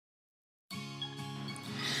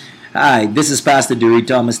Hi, this is Pastor Dewey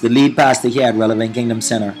Thomas, the lead pastor here at Relevant Kingdom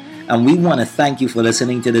Center. And we want to thank you for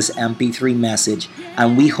listening to this MP3 message.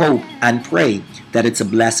 And we hope and pray that it's a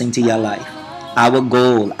blessing to your life. Our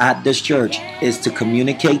goal at this church is to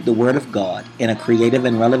communicate the Word of God in a creative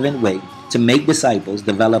and relevant way to make disciples,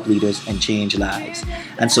 develop leaders, and change lives.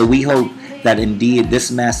 And so we hope that indeed this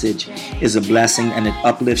message is a blessing and it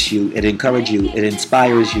uplifts you, it encourages you, it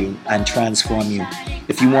inspires you, and transforms you.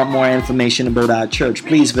 If you want more information about our church,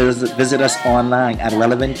 please visit us online at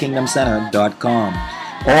relevantkingdomcenter.com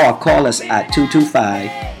or call us at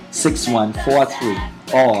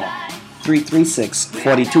 225-6143 or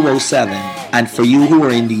 336-4207. And for you who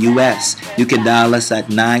are in the U.S., you can dial us at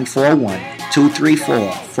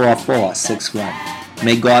 941-234-4461.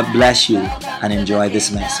 May God bless you and enjoy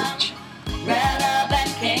this message. Relevant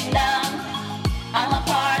Kingdom, I'm a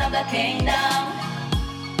part of the kingdom.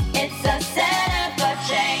 It's a center for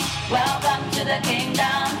change. Welcome to the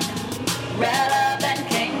kingdom. Relevant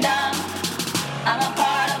Kingdom, I'm a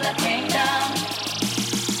part of the kingdom.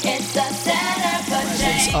 It's a center for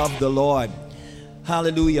change. Of the Lord.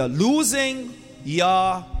 Hallelujah. Losing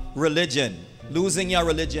your religion. Losing your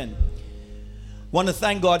religion. Want to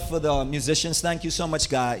thank God for the musicians. Thank you so much,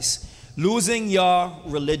 guys. Losing your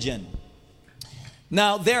religion.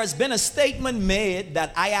 Now, there has been a statement made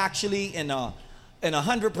that I actually in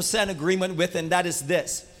 100% agreement with, and that is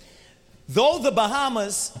this. Though the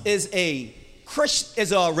Bahamas is a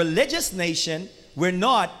religious nation, we're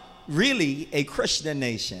not really a Christian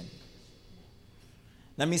nation.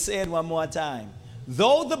 Let me say it one more time.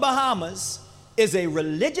 Though the Bahamas is a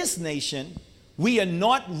religious nation, we are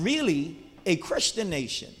not really a Christian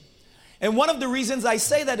nation. And one of the reasons I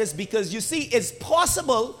say that is because, you see, it's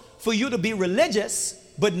possible for you to be religious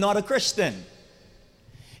but not a Christian.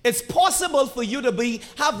 It's possible for you to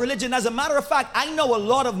have religion. As a matter of fact, I know a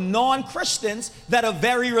lot of non-Christians that are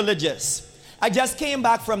very religious. I just came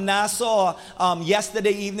back from Nassau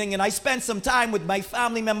yesterday evening, and I spent some time with my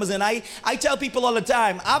family members, and I tell people all the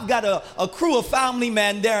time, I've got a crew of family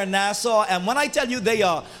men there in Nassau, and when I tell you they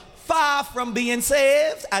are far from being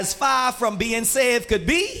saved, as far from being saved could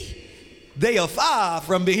be, they are far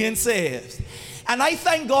from being saved. And I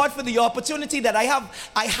thank God for the opportunity that I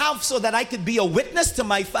have so that I could be a witness to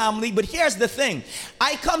my family. But here's the thing.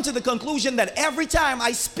 I come to the conclusion that every time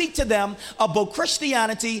I speak to them about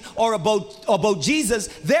Christianity or about Jesus,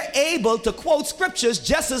 they're able to quote scriptures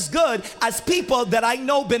just as good as people that I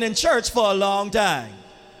know been in church for a long time.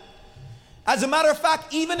 As a matter of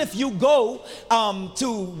fact, even if you go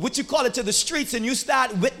to the streets and you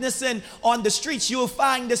start witnessing on the streets, you'll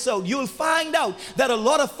find this out. You'll find out that a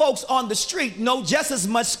lot of folks on the street know just as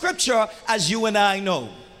much scripture as you and I know.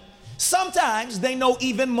 Sometimes they know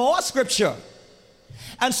even more scripture.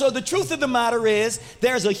 And so the truth of the matter is,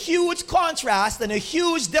 there's a huge contrast and a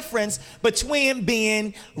huge difference between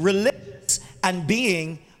being religious and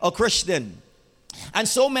being a Christian. And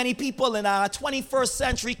so many people in our 21st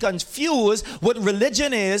century confuse what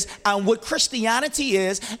religion is and what Christianity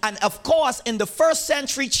is. And of course, in the first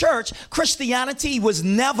century church, Christianity was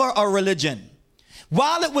never a religion.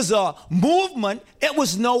 While it was a movement, it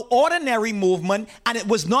was no ordinary movement, and it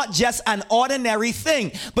was not just an ordinary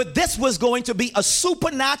thing. But this was going to be a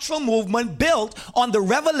supernatural movement built on the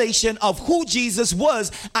revelation of who Jesus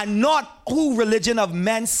was and not who religion of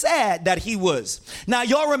men said that he was. Now,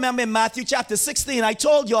 y'all remember in Matthew chapter 16, I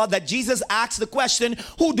told y'all that Jesus asked the question,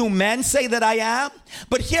 who do men say that I am?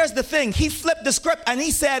 But here's the thing. He flipped the script and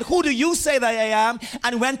he said, who do you say that I am?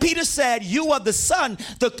 And when Peter said, you are the Son,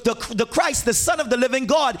 the Christ, the Son of the living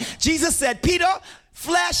God, Jesus said, Peter,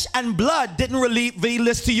 flesh and blood didn't reveal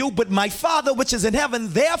this to you, but my Father which is in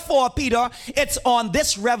heaven. Therefore, Peter, it's on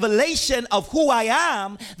this revelation of who I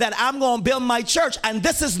am that I'm going to build my church. And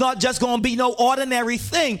this is not just going to be no ordinary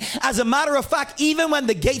thing. As a matter of fact, even when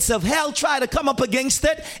the gates of hell try to come up against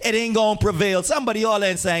it, it ain't going to prevail. Somebody all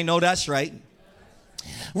in saying, no, that's right.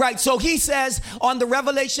 Right, so he says on the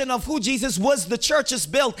revelation of who Jesus was, the church is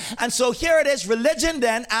built. And so here it is, religion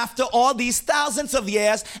then, after all these thousands of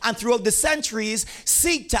years and throughout the centuries,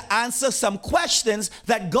 seek to answer some questions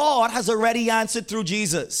that God has already answered through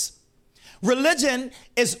Jesus. Religion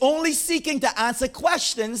is only seeking to answer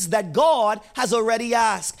questions that God has already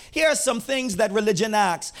asked. Here are some things that religion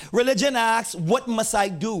asks. Religion asks, what must I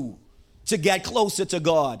do to get closer to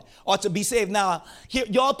God or to be saved? Now,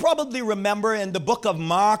 y'all probably remember in the book of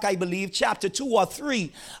Mark, I believe, chapter 2 or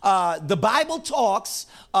 3, the Bible talks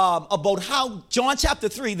about how, John chapter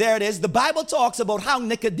 3, there it is, the Bible talks about how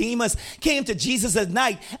Nicodemus came to Jesus at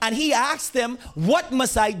night and he asked him, what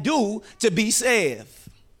must I do to be saved?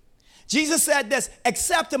 Jesus said this,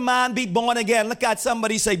 except a man be born again. Look at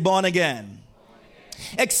somebody, say born again.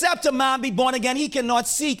 Except a man be born again, he cannot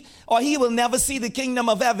seek, or he will never see the kingdom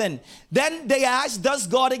of heaven. Then they asked, does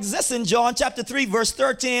God exist? In John chapter 3, verse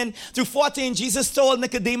 13 through 14, Jesus told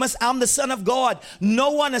Nicodemus, I'm the Son of God.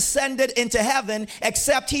 No one ascended into heaven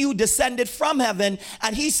except he who descended from heaven.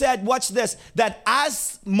 And he said, watch this, that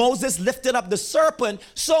as Moses lifted up the serpent,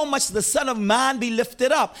 so much the Son of Man be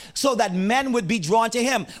lifted up, so that men would be drawn to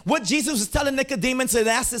him. What Jesus was telling Nicodemus in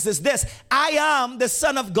essence is this: I am the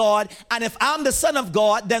Son of God, and if I'm the Son of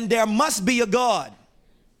God, then there must be a God.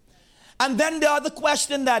 And then the other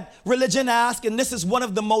question that religion asks, and this is one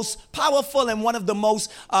of the most powerful and one of the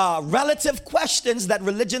most relative questions that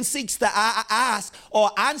religion seeks to ask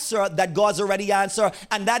or answer that God's already answered,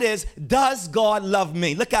 and that is, does God love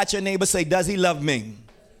me? Look at your neighbor, say, does he love me?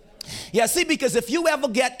 Yeah, see, because if you ever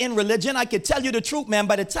get in religion, I can tell you the truth, man,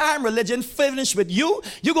 by the time religion finished with you,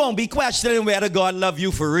 you're going to be questioning whether God love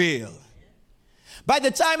you for real. By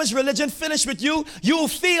the time his religion finished with you, you'll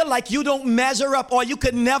feel like you don't measure up, or you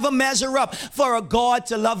could never measure up for a God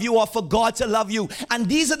to love you or for God to love you. And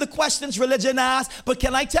these are the questions religion asks. But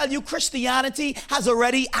can I tell you, Christianity has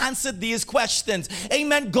already answered these questions.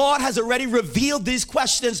 Amen. God has already revealed these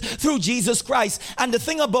questions through Jesus Christ. And the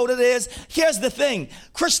thing about it is, here's the thing: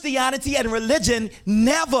 Christianity and religion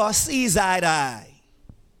never sees eye to eye.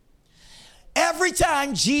 Every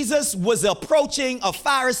time Jesus was approaching a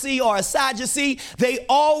Pharisee or a Sadducee, they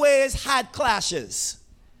always had clashes.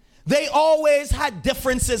 They always had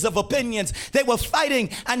differences of opinions. They were fighting.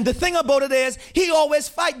 And the thing about it is, he always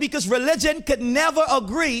fight because religion could never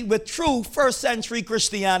agree with true first century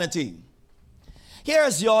Christianity.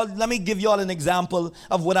 Here's y'all, let me give y'all an example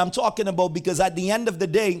of what I'm talking about, because at the end of the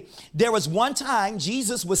day, there was one time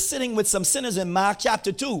Jesus was sitting with some sinners in Mark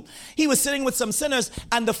chapter 2. He was sitting with some sinners,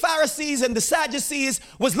 and the Pharisees and the Sadducees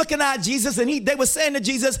was looking at Jesus, and they were saying to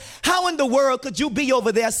Jesus, how in the world could you be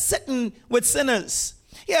over there sitting with sinners?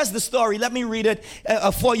 Here's the story. Let me read it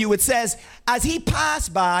for you. It says, as he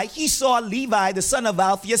passed by, he saw Levi, the son of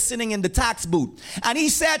Alphaeus, sitting in the tax booth. And he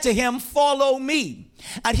said to him, follow me.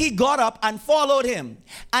 And he got up and followed him.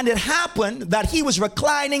 And it happened that he was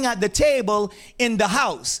reclining at the table in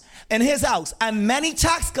his house. And many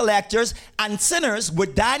tax collectors and sinners were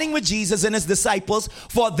dining with Jesus and his disciples,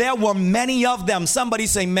 for there were many of them. Somebody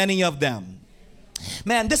say, many of them.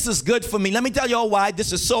 Man, this is good for me. Let me tell you all why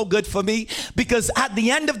this is so good for me. Because at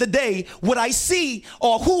the end of the day, what I see,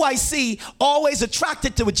 or who I see always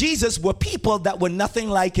attracted to Jesus, were people that were nothing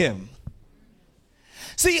like him.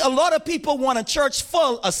 See, a lot of people want a church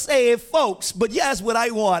full of saved folks, but yes, what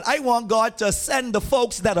I want. I want God to send the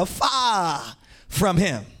folks that are far from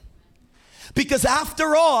him. Because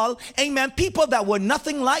after all, amen, people that were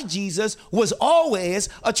nothing like Jesus was always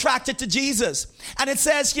attracted to Jesus. And it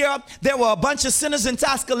says here, there were a bunch of sinners and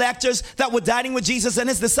tax collectors that were dining with Jesus and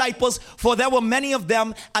his disciples, for there were many of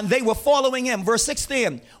them, and they were following him. Verse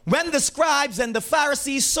 16, when the scribes and the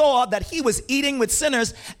Pharisees saw that he was eating with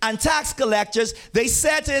sinners and tax collectors, they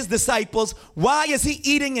said to his disciples, why is he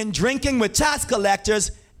eating and drinking with tax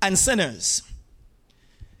collectors and sinners?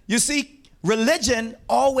 You see, religion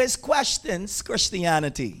always questions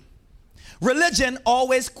Christianity. Religion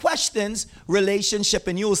always questions relationship,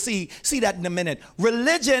 and you'll see that in a minute.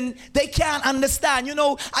 Religion, they can't understand. You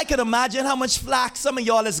know, I can imagine how much flack some of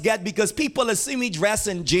y'all get because people have seen me dress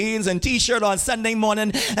in jeans and t-shirt on Sunday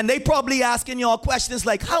morning, and they probably asking y'all questions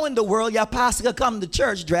like, how in the world your pastor could come to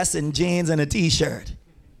church dressed in jeans and a t-shirt?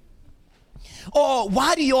 Or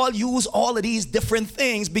why do you all use all of these different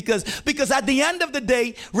things? Because at the end of the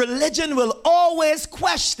day, religion will always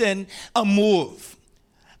question a move.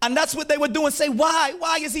 And that's what they would do and say, why?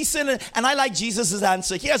 Why is he sinning? And I like Jesus'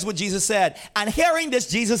 answer. Here's what Jesus said. And hearing this,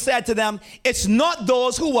 Jesus said to them, it's not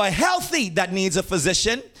those who are healthy that needs a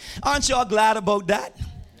physician. Aren't y'all glad about that?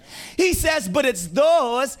 He says, but it's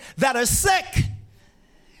those that are sick.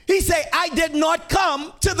 He said, I did not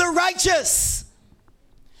come to the righteous.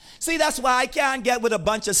 See, that's why I can't get with a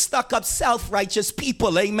bunch of stuck-up, self-righteous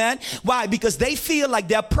people, amen? Why? Because they feel like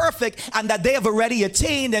they're perfect and that they have already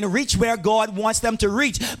attained and reached where God wants them to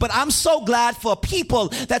reach. But I'm so glad for people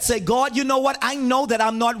that say, God, you know what? I know that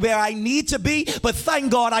I'm not where I need to be, but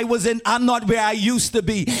thank God I'm not where I used to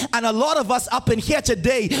be. And a lot of us up in here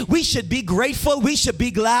today, we should be grateful. We should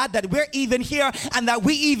be glad that we're even here and that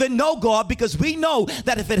we even know God, because we know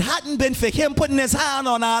that if it hadn't been for him putting his hand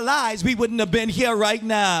on our lives, we wouldn't have been here right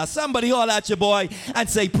now. Somebody holler at your boy and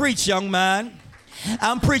say, preach, young man.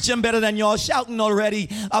 I'm preaching better than y'all shouting already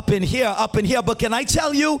up in here. But can I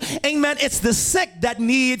tell you, amen, it's the sick that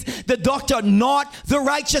needs the doctor, not the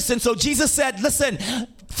righteous. And so Jesus said, listen,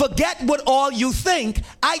 forget what all you think.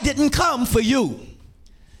 I didn't come for you.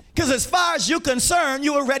 Because as far as you're concerned,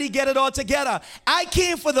 you already get it all together. I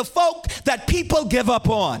came for the folk that people give up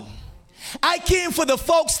on. I came for the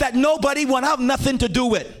folks that nobody want to have nothing to do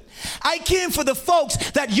with. I came for the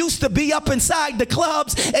folks that used to be up inside the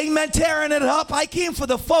clubs, amen, tearing it up. I came for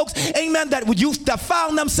the folks, amen, that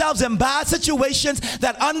found themselves in bad situations,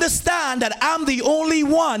 that understand that I'm the only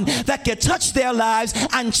one that can touch their lives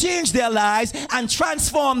and change their lives and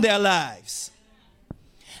transform their lives.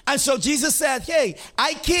 And so Jesus said, hey,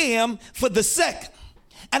 I came for the sick.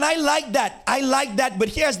 And I like that. I like that. But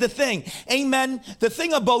here's the thing. Amen. The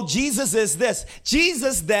thing about Jesus is this.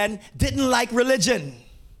 Jesus then didn't like religion.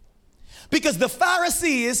 Because the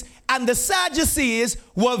Pharisees and the Sadducees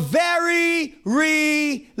were very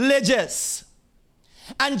religious.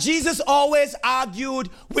 And Jesus always argued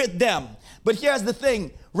with them. But here's the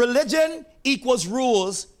thing. Religion equals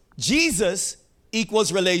rules. Jesus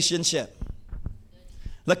equals relationship.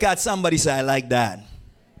 Look at somebody say, I like that.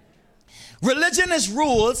 Religion is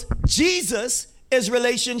rules. Jesus is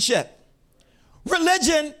relationship.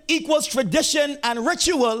 Religion equals tradition and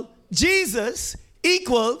ritual. Jesus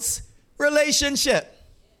equals relationship.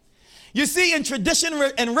 You see, in tradition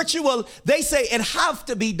and ritual, they say it have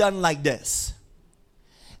to be done like this.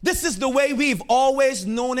 This is the way we've always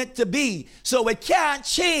known it to be, so it can't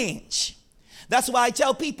change. That's why I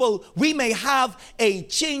tell people we may have a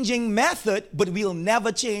changing method, but we'll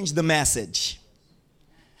never change the message.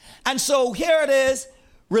 And so here it is,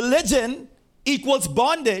 religion equals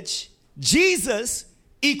bondage, Jesus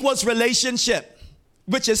equals relationship,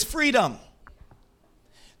 which is freedom.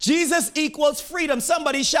 Jesus equals freedom.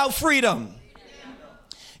 Somebody shout freedom.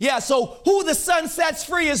 Yeah, so who the Son sets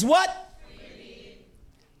free is what?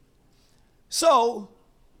 So,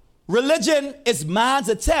 religion is man's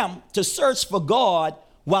attempt to search for God,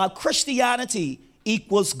 while Christianity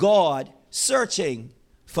equals God searching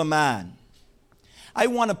for man. I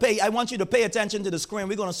want you to pay attention to the screen.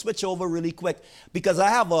 We're going to switch over really quick because I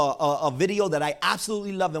have a video that I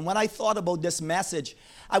absolutely love. And when I thought about this message,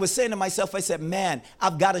 I was saying to myself, I said, man,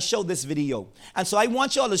 I've got to show this video. And so I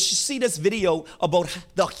want y'all to see this video about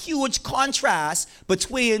the huge contrast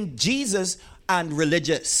between Jesus and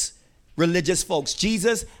religious folks.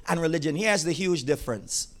 Jesus and religion. Here's the huge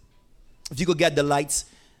difference. If you could get the lights.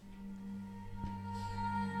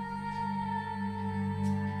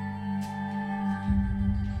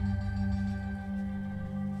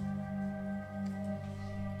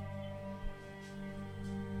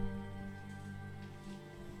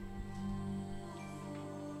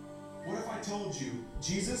 Told you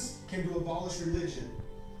Jesus came to abolish religion?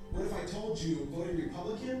 What if I told you voting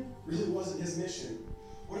Republican really wasn't his mission?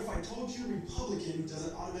 What if I told you Republican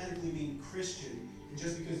doesn't automatically mean Christian, and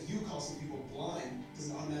just because you call some people blind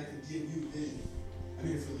doesn't automatically give you vision? I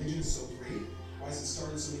mean, if religion is so great, why is it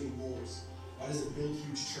starting so many wars? Why does it build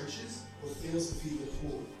huge churches but fails to feed the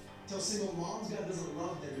poor? Tell single moms God doesn't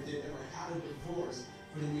love them if they've ever had a divorce,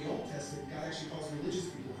 but in the Old Testament, God actually calls religious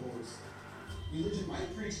people whores. Religion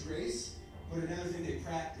might preach grace, but another thing they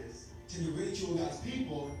practice, to ridicule God's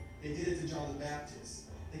people, they did it to John the Baptist.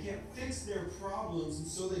 They can't fix their problems, and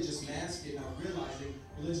so they just mask it, not realizing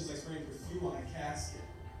religion's like spraying perfume on a casket.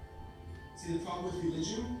 See, the problem with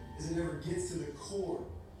religion is it never gets to the core.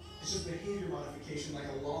 It's just behavior modification, like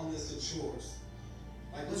a long list of chores.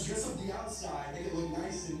 Like, let's dress up the outside, make it look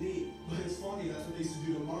nice and neat. But it's funny, that's what they used to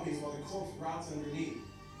do to mummies while the corpse rots underneath.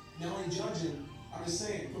 Now, I ain't judging, I'm just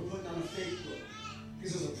saying, quit putting on a fake look.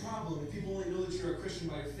 Because there's a problem if people only know that you're a Christian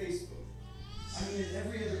by your Facebook. I mean, in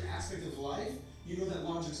every other aspect of life, you know that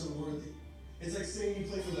logic's unworthy. It's like saying you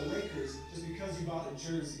play for the Lakers just because you bought a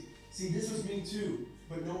jersey. See, this was me too,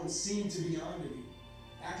 but no one seemed to be on to me.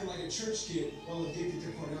 Acting like a church kid while addicted to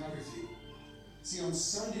pornography. See, on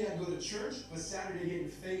Sunday I'd go to church, but Saturday getting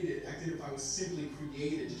faded, acting if I was simply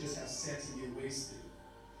created to just have sex and get wasted.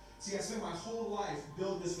 See, I spent my whole life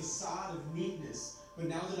building this facade of neatness, but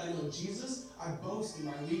now that I know Jesus, I boast in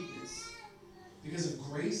my weakness. Because if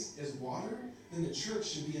grace is water, then the church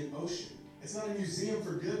should be an ocean. It's not a museum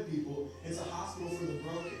for good people, it's a hospital for the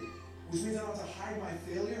broken. Which means I don't have to hide my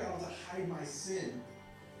failure, I don't have to hide my sin.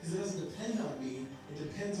 Because it doesn't depend on me, it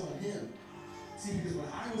depends on him. See, because when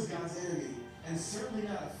I was God's enemy, and certainly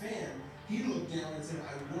not a fan, he looked down and said,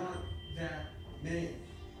 I want that man.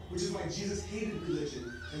 Which is why Jesus hated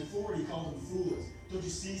religion, and forward he called them foolish. Don't you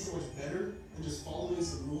see so much better than just following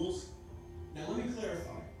some rules? Now let me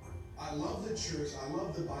clarify. I love the church, I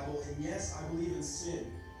love the Bible, and yes, I believe in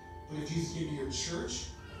sin. But if Jesus came to your church,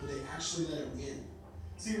 would they actually let him in?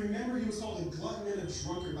 See, remember he was called a glutton and a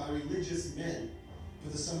drunkard by religious men.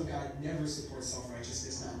 But the Son of God never supports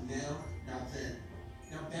self-righteousness, not now, not then.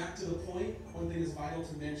 Now back to the point, one thing is vital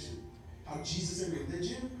to mention. How Jesus and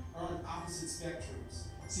religion are on opposite spectrums.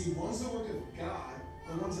 See, one's the work of God,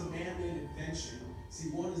 but one's a man-made invention. See,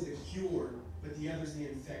 one is the cure, but the other's the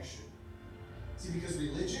infection. See, because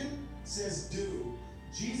religion says do,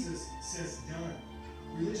 Jesus says done.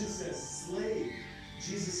 Religion says slave,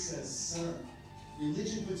 Jesus says son.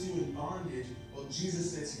 Religion puts you in bondage, while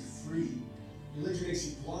Jesus sets you free. Religion makes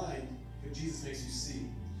you blind, but Jesus makes you see.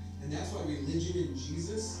 And that's why religion and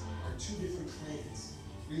Jesus are two different claims.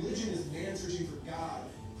 Religion is man searching for God.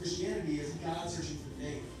 Christianity is God searching for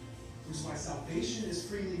name. Which is why salvation is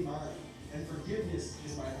freely mine, and forgiveness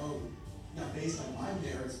is my own. Not based on my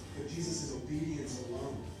merits, but Jesus' obedience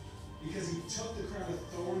alone. Because he took the crown of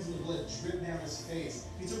thorns and the blood dripped down his face.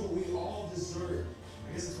 He took what we all deserve.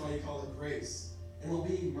 I guess that's why you call it grace. And while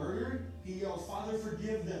being murdered, he yelled, Father,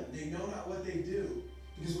 forgive them. They know not what they do.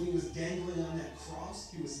 Because when he was dangling on that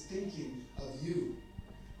cross, he was thinking of you.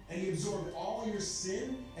 And he absorbed all your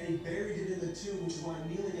sin, and he buried it in the tomb, which is why I'm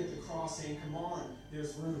kneeling at the cross saying, come on,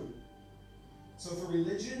 there's room. So for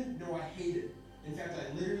religion, no, I hate it. In fact,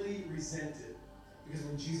 I literally resent it. Because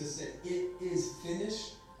when Jesus said, it is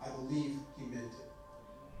finished, I believe he meant it.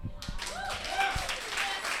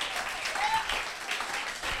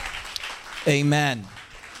 Amen.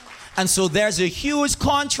 And so there's a huge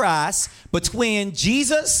contrast between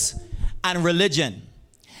Jesus and religion.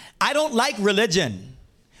 I don't like religion,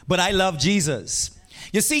 but I love Jesus.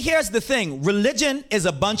 You see, here's the thing. Religion is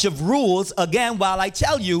a bunch of rules. Again, while I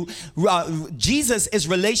tell you, Jesus is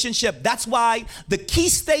relationship. That's why the key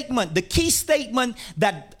statement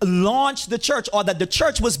that launched the church, or that the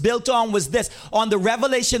church was built on, was this: on the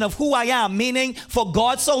revelation of who I am, meaning, for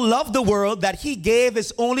God so loved the world that he gave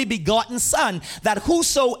his only begotten son, that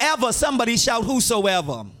whosoever, somebody shout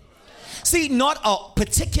whosoever. See, not a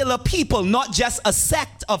particular people, not just a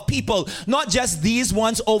sect of people, not just these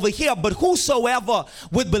ones over here, but whosoever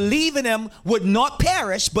would believe in him would not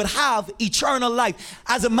perish, but have eternal life.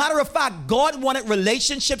 As a matter of fact, God wanted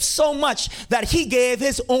relationships so much that he gave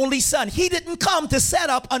his only son. He didn't come to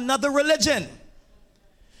set up another religion.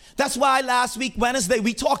 That's why last week, Wednesday,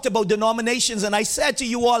 we talked about denominations, and I said to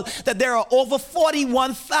you all that there are over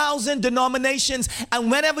 41,000 denominations,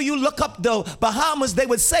 and whenever you look up the Bahamas, they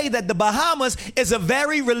would say that the Bahamas is a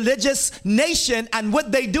very religious nation, and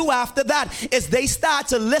what they do after that is they start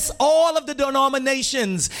to list all of the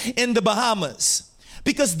denominations in the Bahamas.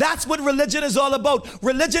 Because that's what religion is all about.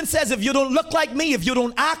 Religion says if you don't look like me, if you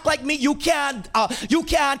don't act like me, you can't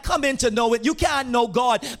come in to know it. You can't know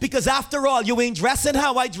God. Because after all, you ain't dressing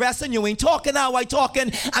how I dress, and you ain't talking how I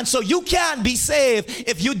talking. And so you can't be saved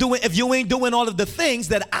if you ain't doing all of the things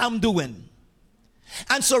that I'm doing.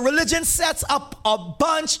 And so religion sets up a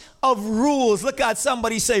bunch of rules. Look at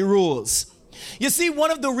somebody say rules. You see,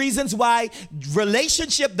 one of the reasons why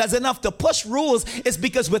relationship does enough to push rules is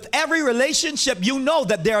because with every relationship, you know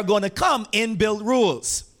that there are going to come inbuilt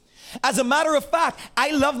rules. As a matter of fact,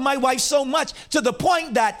 I love my wife so much to the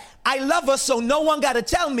point that I love her so no one got to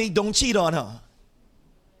tell me don't cheat on her.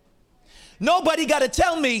 Nobody got to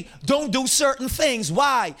tell me don't do certain things.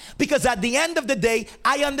 Why? Because at the end of the day,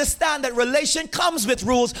 I understand that relation comes with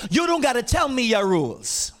rules. You don't got to tell me your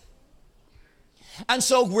rules. And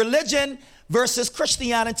so religion versus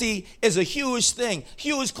Christianity is a huge thing,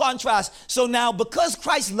 huge contrast. So now, because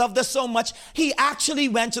Christ loved us so much, he actually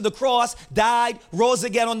went to the cross, died, rose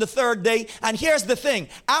again on the third day. And here's the thing.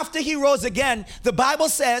 After he rose again, the Bible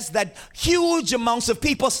says that huge amounts of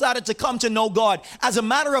people started to come to know God. As a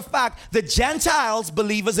matter of fact, the Gentiles,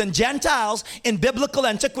 believers and Gentiles in biblical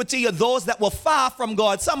antiquity, are those that were far from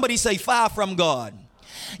God. Somebody say far from God.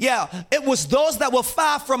 Yeah, it was those that were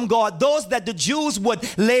far from God, those that the Jews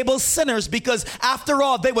would label sinners, because after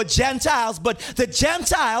all, they were Gentiles. But the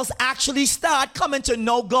Gentiles actually start coming to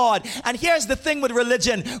know God. And here's the thing with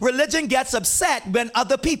religion. Religion gets upset when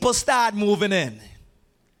other people start moving in.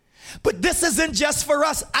 But this isn't just for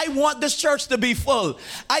us. I want this church to be full.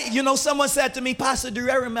 Someone said to me, Pastor, do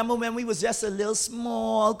you remember when we was just a little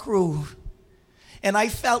small crew? And I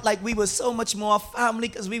felt like we were so much more family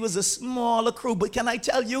because we was a smaller crew. But can I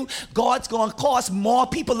tell you, God's going to cause more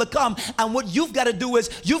people to come. And what you've got to do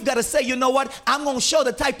is you've got to say, you know what? I'm going to show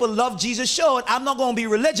the type of love Jesus showed. I'm not going to be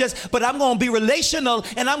religious, but I'm going to be relational.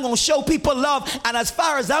 And I'm going to show people love. And as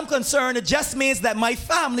far as I'm concerned, it just means that my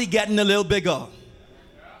family getting a little bigger.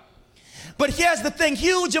 But here's the thing,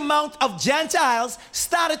 huge amount of Gentiles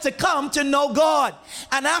started to come to know God.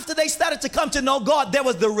 And after they started to come to know God, there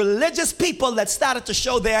was the religious people that started to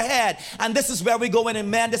show their head. And this is where we go in, and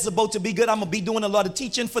man, this is about to be good. I'm going to be doing a lot of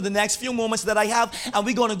teaching for the next few moments that I have. And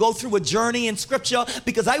we're going to go through a journey in scripture,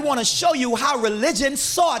 because I want to show you how religion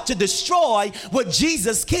sought to destroy what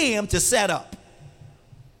Jesus came to set up.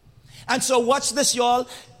 And so watch this, y'all.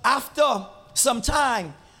 after some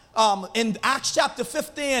time, in Acts chapter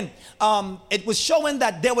 15, it was showing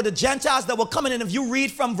that there were the Gentiles that were coming in. If you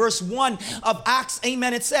read from verse 1 of Acts,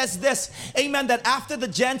 amen, it says this, amen, that after the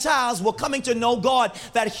Gentiles were coming to know God,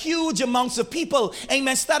 that huge amounts of people,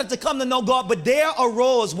 amen, started to come to know God. But there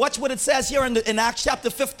arose, watch what it says here in Acts chapter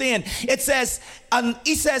 15. It says,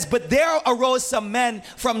 he says, but there arose some men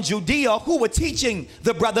from Judea who were teaching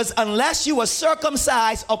the brothers, unless you are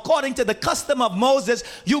circumcised according to the custom of Moses,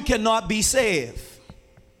 you cannot be saved.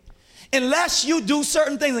 Unless you do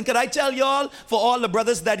certain things. And could I tell y'all, for all the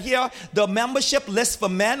brothers that hear, the membership list for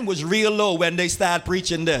men was real low when they started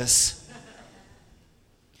preaching this.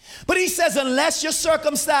 But he says, unless you're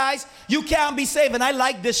circumcised, you can't be saved. And I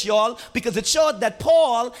like this, y'all, because it showed that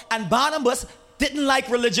Paul and Barnabas didn't like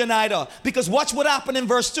religion either. Because watch what happened in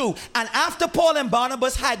verse 2. And after Paul and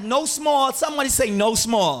Barnabas had no small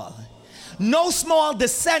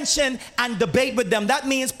dissension and debate with them. That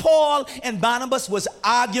means Paul and Barnabas was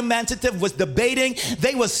argumentative, was debating.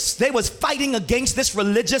 They was fighting against this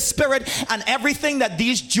religious spirit and everything that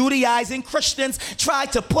these Judaizing Christians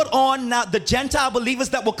tried to put on now the Gentile believers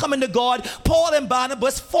that were coming to God. Paul and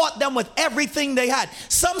Barnabas fought them with everything they had.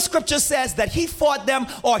 Some scripture says that he fought them,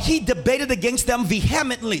 or he debated against them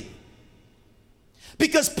vehemently.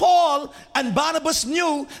 Because Paul and Barnabas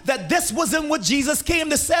knew that this wasn't what Jesus came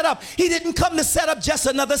to set up. He didn't come to set up just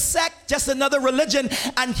another sect, just another religion.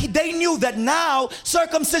 And they knew that now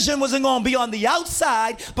circumcision wasn't going to be on the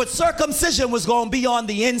outside, but circumcision was going to be on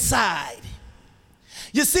the inside.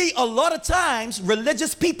 You see, a lot of times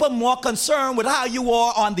religious people are more concerned with how you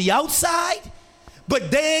are on the outside, but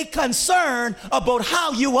they ain't concerned about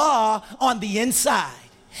how you are on the inside.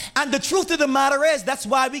 And the truth of the matter is, that's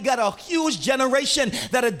why we got a huge generation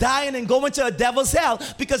that are dying and going to a devil's hell,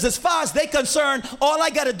 because as far as they're concerned, all I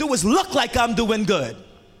got to do is look like I'm doing good.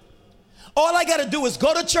 All I got to do is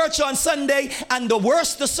go to church on Sunday, and the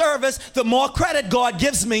worse the service, the more credit God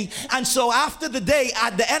gives me. And so after the day,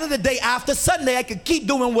 at the end of the day, after Sunday, I could keep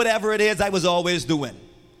doing whatever it is I was always doing.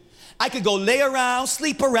 I could go lay around,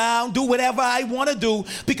 sleep around, do whatever I want to do,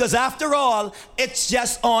 because after all, it's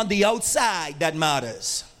just on the outside that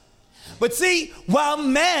matters. But see, while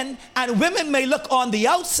men and women may look on the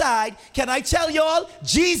outside, can I tell y'all,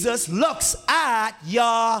 Jesus looks at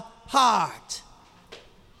your heart.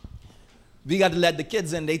 We got to let the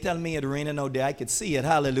kids in. They tell me it raining out there. I could see it.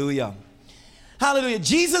 Hallelujah. Hallelujah.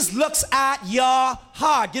 Jesus looks at your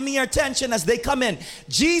heart. Give me your attention as they come in.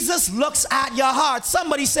 Jesus looks at your heart.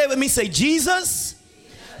 Somebody say with me, say, Jesus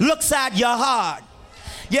looks at your heart.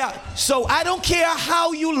 Yeah, so I don't care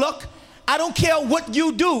how you look. I don't care what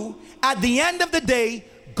you do. At the end of the day,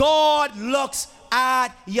 God looks at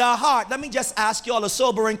your heart. Let me just ask you all a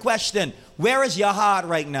sobering question. Where is your heart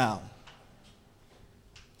right now?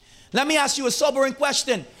 Let me ask you a sobering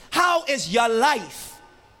question. How is your life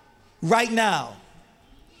right now?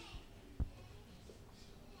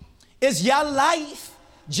 Is your life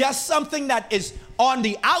just something that is on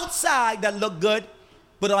the outside that look good,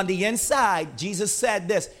 but on the inside, Jesus said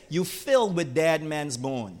this, you filled with dead men's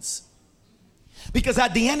bones? Because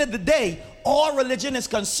at the end of the day, all religion is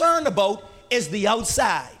concerned about is the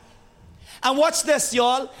outside. And watch this,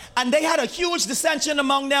 y'all. And they had a huge dissension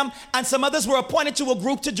among them, and some others were appointed to a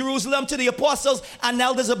group to Jerusalem, to the apostles and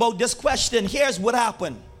elders about this question. Here's what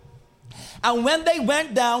happened. And when they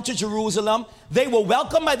went down to Jerusalem, they were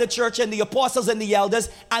welcomed by the church and the apostles and the elders,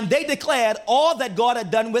 and they declared all that God had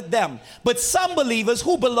done with them. But some believers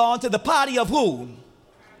who belonged to the party of who?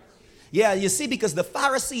 Yeah, you see, because the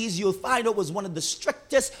Pharisees, you'll find out, was one of the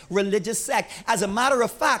strictest religious sects. As a matter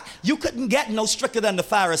of fact, you couldn't get no stricter than the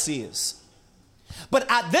Pharisees.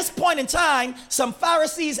 But at this point in time, some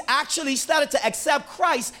Pharisees actually started to accept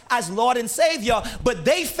Christ as Lord and Savior, but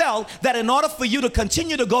they felt that in order for you to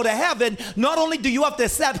continue to go to heaven, not only do you have to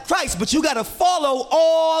accept Christ, but you got to follow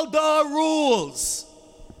all the rules.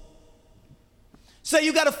 So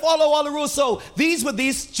you got to follow all the rules. So these were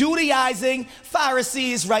these Judaizing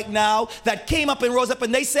Pharisees right now that came up and rose up,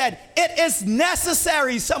 and they said, it is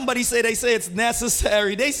necessary. Somebody say, they say it's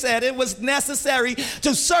necessary. They said it was necessary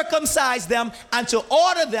to circumcise them and to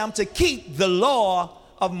order them to keep the law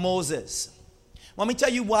of Moses. Let me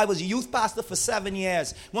tell you why I was a youth pastor for 7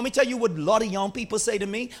 years. Let me tell you what a lot of young people say to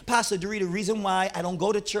me. Pastor Dury, the reason why I don't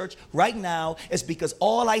go to church right now is because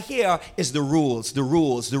all I hear is the rules, the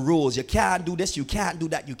rules, the rules. You can't do this, you can't do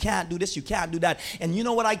that, you can't do this, you can't do that. And you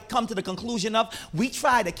know what I come to the conclusion of? We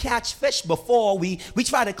try to catch fish before we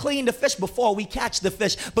try to clean the fish before we catch the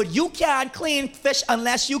fish. But you can't clean fish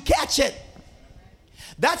unless you catch it.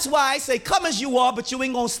 That's why I say come as you are, but you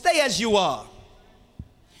ain't going to stay as you are.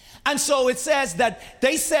 And so it says that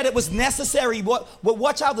they said it was necessary. But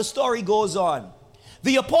watch how the story goes on.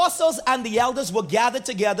 The apostles and the elders were gathered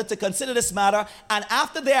together to consider this matter. And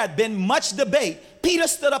after there had been much debate, Peter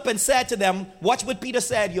stood up and said to them, watch what Peter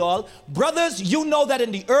said, y'all. Brothers, you know that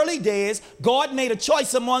in the early days, God made a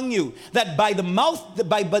choice among you that by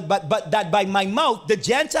my mouth, the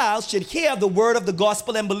Gentiles should hear the word of the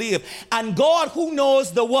gospel and believe. And God, who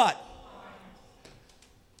knows the what?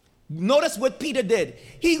 Notice what Peter did.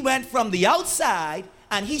 He went from the outside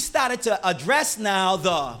and he started to address now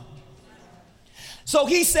the... So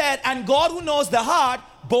he said, and God who knows the heart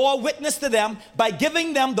bore witness to them by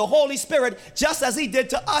giving them the Holy Spirit, just as he did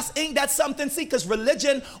to us. Ain't that something? See, because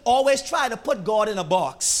religion always try to put God in a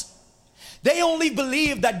box. They only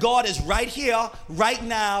believe that God is right here, right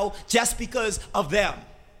now, just because of them.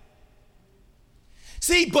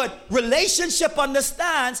 See, but relationship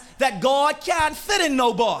understands that God can't fit in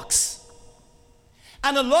no box.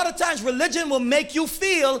 And a lot of times religion will make you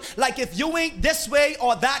feel like if you ain't this way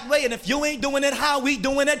or that way, and if you ain't doing it how we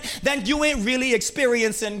doing it, then you ain't really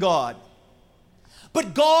experiencing God.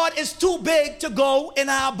 But God is too big to go in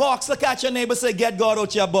our box. Look at your neighbor, say, get God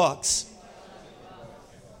out your box.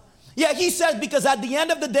 Yeah, he says, because at the end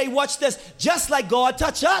of the day, watch this, just like God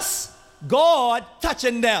touch us, God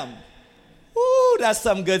touching them. Ooh, that's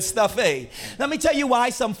some good stuff, eh? Let me tell you why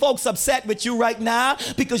some folks upset with you right now.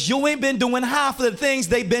 Because you ain't been doing half of the things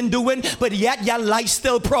they've been doing, but yet your life's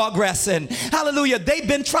still progressing. Hallelujah. They've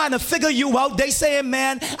been trying to figure you out. They saying,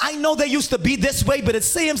 man, I know they used to be this way, but it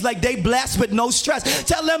seems like they blessed with no stress.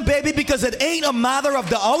 Tell them, baby, because it ain't a matter of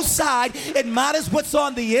the outside. It matters what's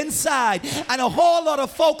on the inside. And a whole lot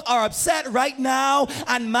of folk are upset right now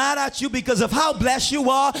and mad at you because of how blessed you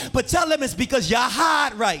are. But tell them it's because your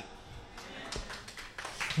heart right.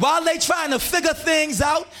 While they trying to figure things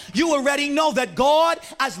out, you already know that God,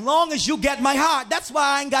 as long as you get my heart, that's why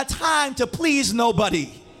I ain't got time to please nobody.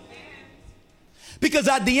 Because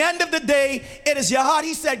at the end of the day, it is your heart.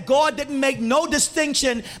 He said God didn't make no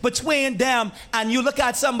distinction between them. And you look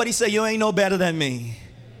at somebody, say, you ain't no better than me.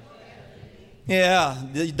 Yeah,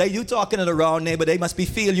 you talking to the wrong neighbor. They must be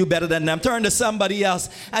feel you better than them. Turn to somebody else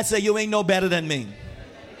and say, you ain't no better than me.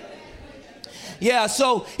 Yeah,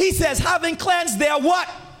 so he says, having cleansed their what?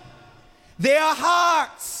 Their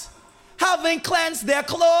hearts. Having cleansed their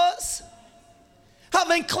clothes.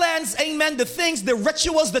 Having cleansed, amen, the things, the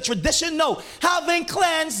rituals, the tradition. No, having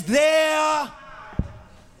cleansed their...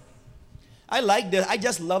 I like this. I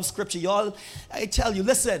just love scripture, y'all. I tell you,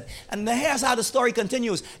 listen. And here's how the story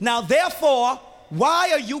continues. Now, therefore, why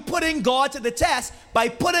are you putting God to the test by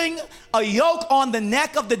putting a yoke on the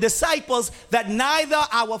neck of the disciples that neither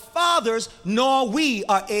our fathers nor we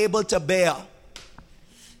are able to bear?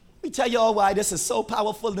 Let me tell you all why this is so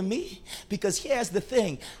powerful to me. Because here's the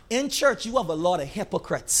thing. In church, you have a lot of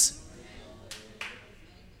hypocrites.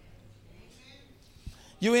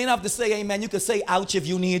 You ain't have to say amen. You can say ouch if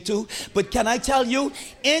you need to. But can I tell you,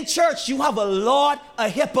 in church, you have a lot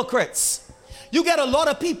of hypocrites. You get a lot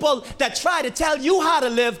of people that try to tell you how to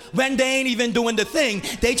live when they ain't even doing the thing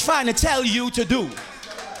they trying to tell you to do.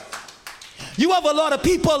 You have a lot of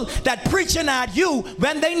people that preaching at you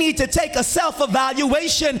when they need to take a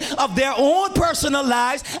self-evaluation of their own personal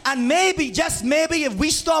lives. And maybe, just maybe, if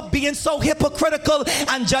we stop being so hypocritical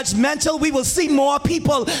and judgmental, we will see more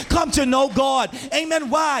people come to know God. Amen.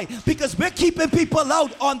 Why? Because we're keeping people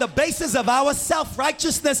out on the basis of our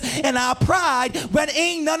self-righteousness and our pride when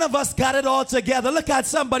ain't none of us got it all together. Look at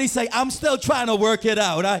somebody, say, I'm still trying to work it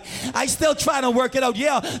out. I still trying to work it out.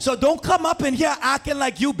 Yeah. So don't come up in here acting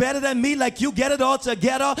like you better than me, like you get it all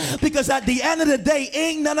together, because at the end of the day,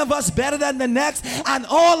 ain't none of us better than the next, and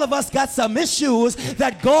all of us got some issues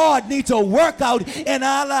that God needs to work out in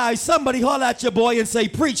our lives. Somebody holler at your boy and say,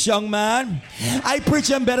 preach, young man. I preach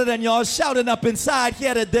him better than y'all shouting up inside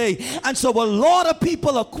here today. And so a lot of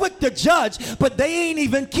people are quick to judge, but they ain't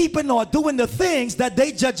even keeping or doing the things that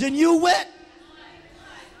they judging you with.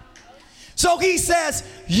 So he says,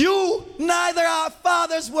 you, neither our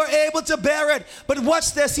fathers were able to bear it. But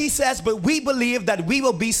watch this, he says, but we believe that we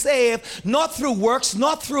will be saved, not through works,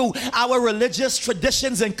 not through our religious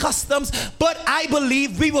traditions and customs, but I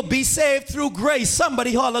believe we will be saved through grace.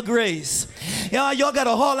 Somebody holler grace. Y'all got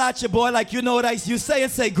to holler at your boy like you know what you say,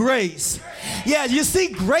 and say grace. Yeah, you see,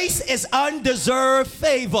 grace is undeserved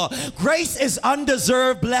favor. Grace is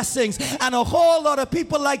undeserved blessings. And a whole lot of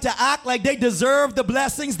people like to act like they deserve the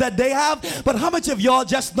blessings that they have. But how much of y'all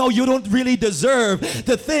just know you don't really deserve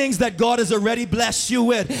the things that God has already blessed you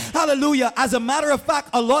with? Hallelujah. As a matter of fact,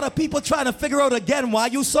 a lot of people trying to figure out again why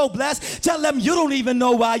you so blessed. Tell them you don't even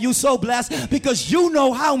know why you so blessed, because you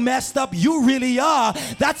know how messed up you really are.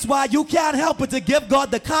 That's why you can't help but to give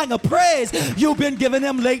God the kind of praise you've been giving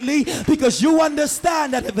him lately, because you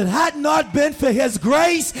understand that if it had not been for his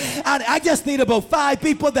grace, and I just need about 5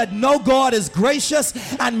 people that know God is gracious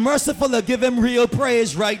and merciful to give him real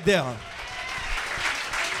praise right there.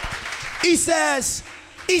 He says,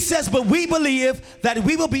 but we believe that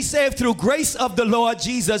we will be saved through grace of the Lord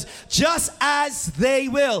Jesus, just as they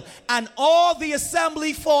will. And all the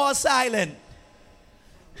assembly fall silent.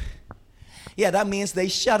 Yeah, that means they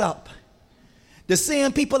shut up. The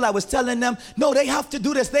same people that was telling them, no, they have to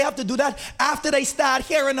do this, they have to do that, after they start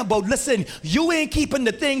hearing about, listen, you ain't keeping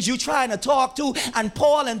the things you trying to talk to, and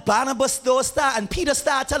Paul and Barnabas and Peter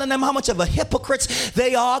start telling them how much of a hypocrites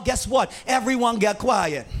they are. Guess what? Everyone got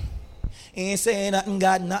quiet. Ain't saying nothing,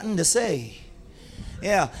 got nothing to say.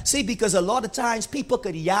 Yeah, see, because a lot of times people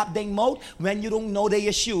could yap their mouth when you don't know their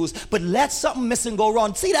issues, but let something missing go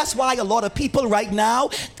wrong. See, that's why a lot of people right now,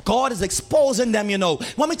 God is exposing them, you know.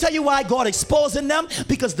 Let me tell you why God exposing them.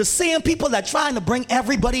 Because the same people that trying to bring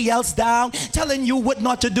everybody else down, telling you what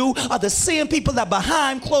not to do, are the same people that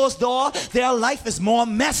behind closed door, their life is more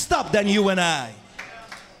messed up than you and I.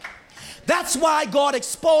 That's why God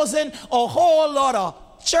exposing a whole lot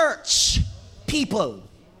of church people.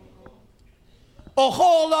 A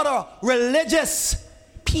whole lot of religious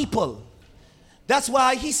people. That's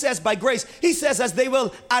why he says by grace, he says as they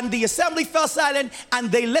will, and the assembly fell silent,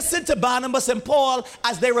 and they listened to Barnabas and Paul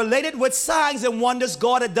as they related with signs and wonders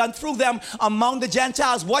God had done through them among the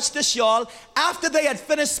Gentiles. Watch this, y'all. After they had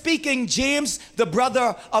finished speaking, James, the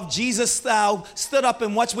brother of Jesus, stood up,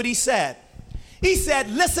 and watch what he said. He said,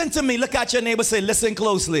 listen to me. Look at your neighbor, say, listen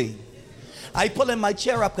closely. I pulling my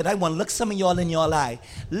chair up because I want to look some of y'all in your eye.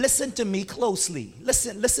 Listen to me closely.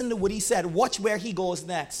 Listen to what he said. Watch where he goes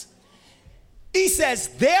next. He says,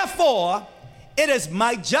 therefore, it is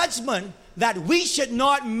my judgment that we should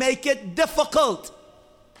not make it difficult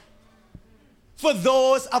for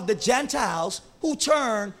those of the Gentiles who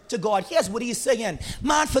turn to God. Here's what he's saying.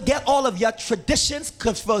 Man, forget all of your traditions,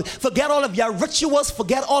 forget all of your rituals,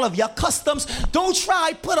 forget all of your customs. Don't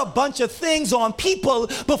try put a bunch of things on people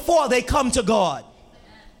before they come to God.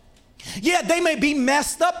 Yeah, they may be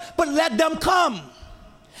messed up, but let them come.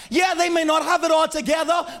 Yeah, they may not have it all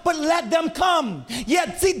together, but let them come.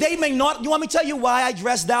 Yeah, see, they may not. You want me to tell you why I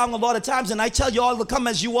dress down a lot of times, and I tell you all to come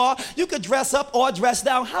as you are. You could dress up or dress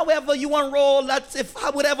down, however you want to roll. That's if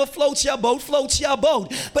whatever floats your boat, floats your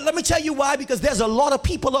boat. But let me tell you why, because there's a lot of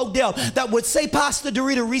people out there that would say, Pastor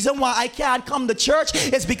Dury, the reason why I can't come to church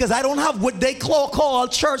is because I don't have what they call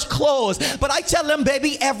church clothes. But I tell them,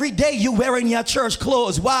 baby, every day you wearing your church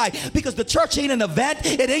clothes. Why? Because the church ain't an event.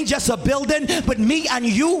 It ain't just a building, but me and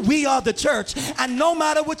you, we are the church. And no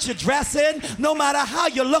matter what you dress in, no matter how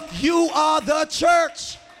you look, you are the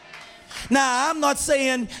church. Now, I'm not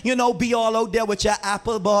saying, be all out there with your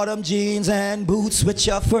apple bottom jeans and boots with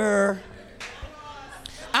your fur.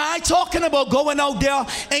 I ain't talking about going out there,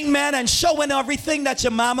 amen, and showing everything that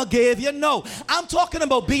your mama gave you. No, I'm talking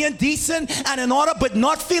about being decent and in order, but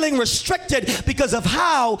not feeling restricted because of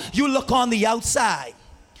how you look on the outside.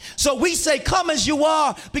 So we say, come as you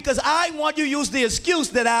are, because I want you to use the excuse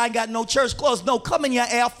that I ain't got no church clothes. No, come in your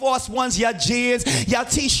Air Force Ones, your jeans, your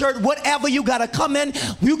t-shirt, whatever you got to come in.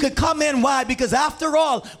 You could come in. Why? Because after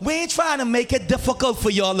all, we ain't trying to make it difficult for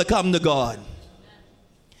y'all to come to God.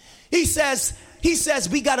 He says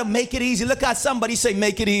we got to make it easy. Look at somebody, say,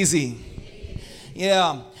 make it easy.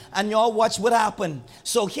 Yeah. And y'all watch what happened.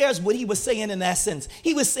 So here's what he was saying in essence.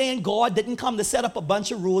 He was saying God didn't come to set up a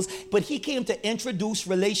bunch of rules, but he came to introduce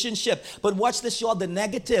relationship. But watch this, y'all. The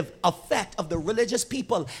negative effect of the religious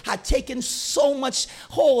people had taken so much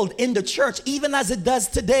hold in the church, even as it does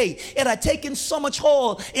today. It had taken so much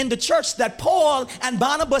hold in the church that Paul and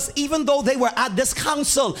Barnabas, even though they were at this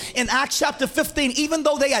council in Acts chapter 15, even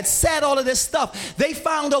though they had said all of this stuff, they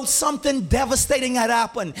found out something devastating had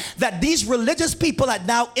happened. That these religious people had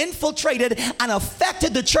now infiltrated and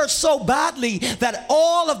affected the church so badly that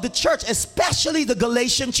all of the church, especially the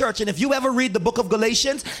Galatian church, and if you ever read the book of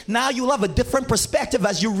Galatians, now you'll have a different perspective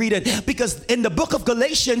as you read it, because in the book of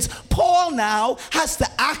Galatians, Paul now has to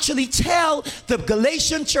actually tell the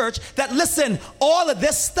Galatian church that, listen, all of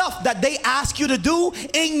this stuff that they ask you to do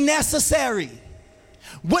ain't necessary.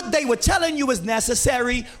 what they were telling you is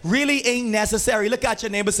necessary really ain't necessary. Look at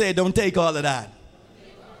your neighbor, say, don't take all of that.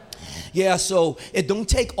 Yeah, so it don't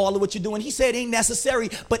take all of what you're doing. He said it ain't necessary.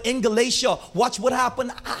 But in Galatia, watch what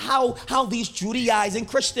happened, how these Judaizing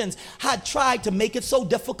Christians had tried to make it so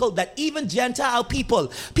difficult that even Gentile people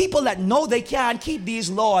that know they can't keep these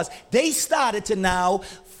laws, they started to now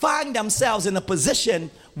find themselves in a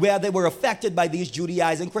position where they were affected by these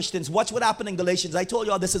Judaizing Christians. Watch what happened in Galatians. I told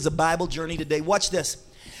y'all this is a Bible journey today. Watch this.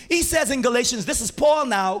 He says in Galatians, this is Paul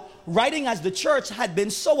now, writing as the church had been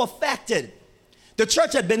so affected. The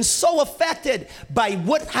church had been so affected by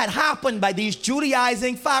what had happened by these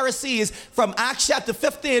Judaizing Pharisees from Acts chapter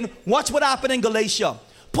 15. Watch what happened in Galatia.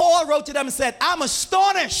 Paul wrote to them and said, I'm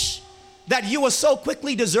astonished that you are so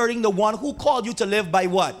quickly deserting the one who called you to live by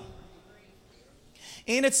what?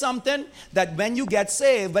 Ain't it something that when you get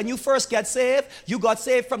saved, when you first get saved, you got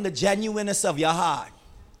saved from the genuineness of your heart.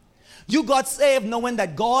 You got saved knowing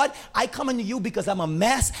that, God, I come into you because I'm a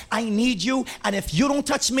mess. I need you. And if you don't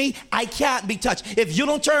touch me, I can't be touched. If you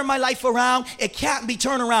don't turn my life around, it can't be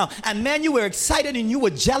turned around. And man, you were excited and you were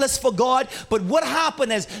jealous for God. But what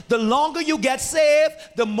happened is the longer you get saved,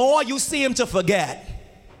 the more you seem to forget.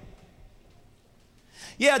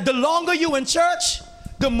 Yeah, the longer you in church,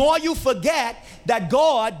 the more you forget that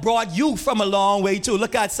God brought you from a long way too.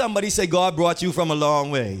 Look at somebody, say, God brought you from a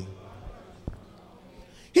long way.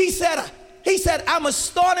 He said, I'm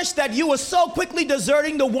astonished that you are so quickly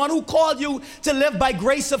deserting the one who called you to live by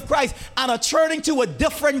grace of Christ and are turning to a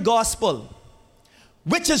different gospel,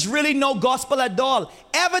 which is really no gospel at all.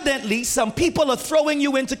 Evidently, some people are throwing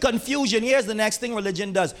you into confusion. Here's the next thing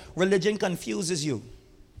religion does. Religion confuses you.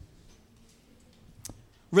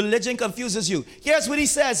 Religion confuses you. Here's what he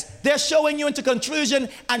says. They're showing you into confusion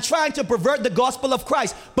and trying to pervert the gospel of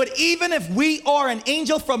Christ. But even if we or an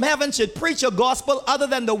angel from heaven should preach a gospel other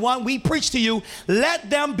than the one we preach to you, let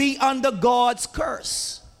them be under God's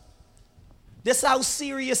curse. This is how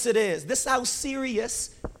serious it is. This is how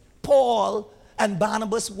serious Paul and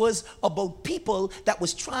Barnabas was about people that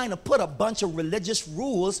was trying to put a bunch of religious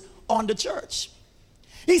rules on the church.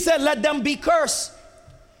 He said, let them be cursed.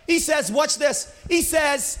 He says, watch this. He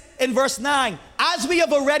says in verse 9, as we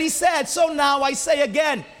have already said, so now I say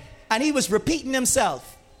again. And he was repeating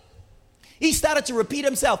himself. He started to repeat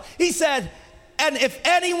himself. He said, and if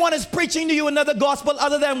anyone is preaching to you another gospel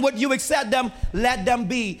other than what you accept them, let them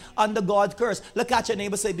be under God's curse. Look at your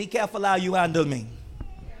neighbor, say, be careful how you handle me.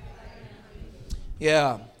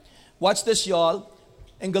 Yeah. Watch this, y'all.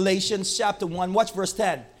 In Galatians chapter 1, watch verse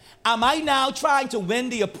 10. Am I now trying to win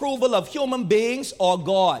the approval of human beings or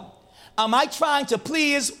God? Am I trying to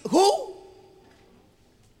please who?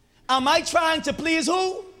 Am I trying to please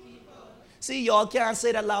who? See, y'all can't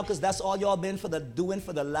say that loud because that's all y'all been doing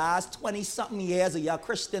for the last 20-something years of your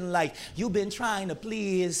Christian life. You've been trying to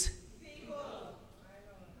please people.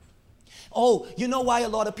 Oh, you know why a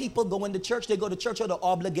lot of people go into church? They go to church out of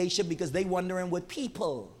obligation because they wondering what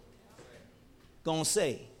people gonna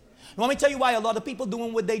say. Let me tell you why a lot of people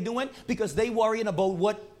doing what they doing? Because they worrying about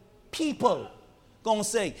what people gonna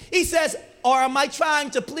say. He says, or am I trying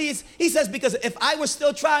to please? He says, because if I was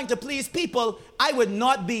still trying to please people, I would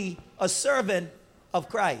not be a servant of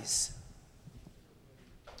Christ.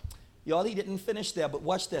 Y'all, he didn't finish there, but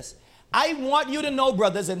watch this. I want you to know,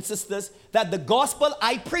 brothers and sisters, that the gospel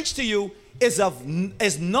I preach to you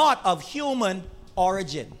is not of human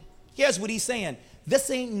origin. Here's what he's saying. This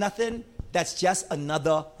ain't nothing that's just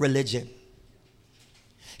another religion.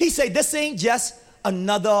 He said, this ain't just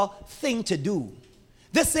another thing to do.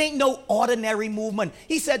 This ain't no ordinary movement.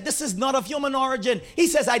 He said, this is not of human origin. He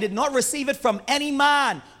says, I did not receive it from any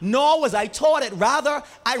man, nor was I taught it. Rather,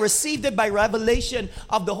 I received it by revelation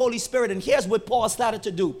of the Holy Spirit. And here's what Paul started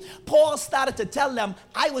to do. Paul started to tell them,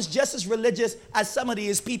 I was just as religious as some of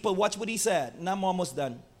these people. Watch what he said, and I'm almost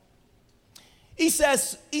done. He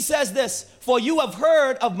says this, for you have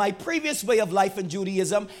heard of my previous way of life in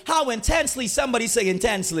Judaism, how intensely, somebody say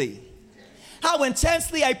intensely, how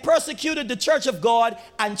intensely I persecuted the church of God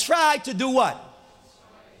and tried to do what?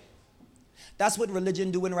 That's what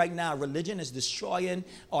religion doing right now. Religion is destroying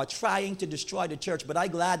or trying to destroy the church. But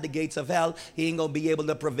I'm glad the gates of hell, he ain't going to be able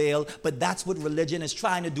to prevail. But that's what religion is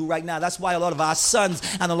trying to do right now. That's why a lot of our sons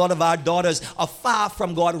and a lot of our daughters are far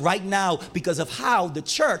from God right now because of how the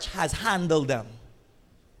church has handled them.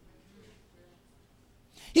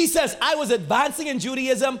 He says, I was advancing in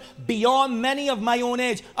Judaism beyond many of my own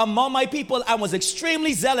age among my people and was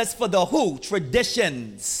extremely zealous for the who?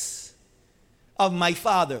 Traditions of my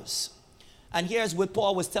fathers. And here's what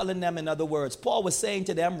Paul was telling them in other words. Paul was saying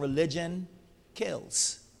to them, religion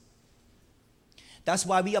kills. That's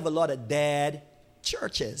why we have a lot of dead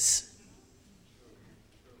churches.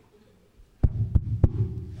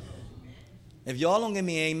 If y'all don't give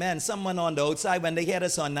me amen, someone on the outside, when they hear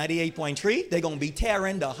us on 98.3, they're going to be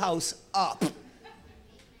tearing the house up.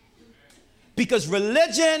 Because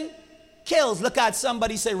religion kills. Look at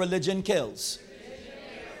somebody, say religion kills.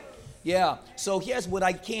 Yeah, so here's what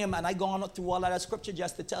I came, and I gone through all of that scripture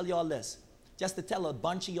just to tell y'all this. Just to tell a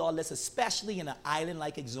bunch of y'all this, especially in an island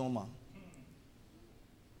like Exuma.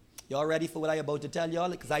 Y'all ready for what I about to tell y'all?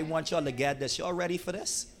 Because I want y'all to get this. Y'all ready for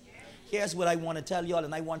this? Here's what I want to tell y'all,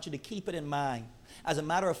 and I want you to keep it in mind. As a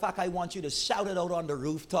matter of fact, I want you to shout it out on the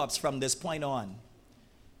rooftops from this point on.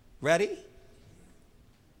 Ready?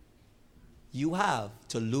 You have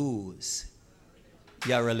to lose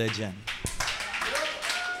your religion.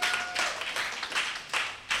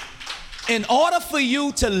 In order for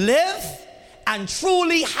you to live and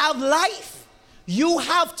truly have life, you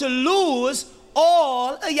have to lose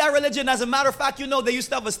all of your religion. As a matter of fact, you know they used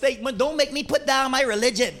to have a statement, don't make me put down my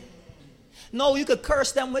religion. No, you could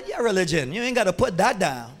curse them with your religion. You ain't got to put that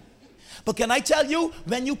down. But can I tell you,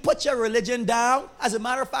 when you put your religion down, as a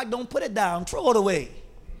matter of fact, don't put it down, throw it away.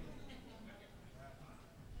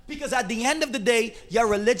 Because at the end of the day, your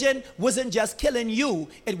religion wasn't just killing you,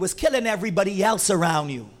 it was killing everybody else around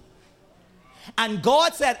you. And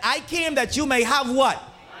God said, I came that you may have what?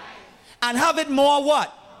 And have it more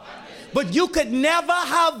what? But you could never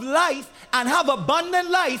have life and have abundant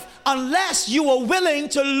life unless you are willing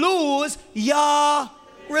to lose your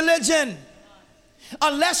religion.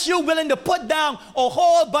 Unless you're willing to put down a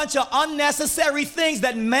whole bunch of unnecessary things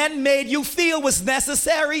that men made you feel was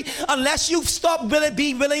necessary. Unless you stop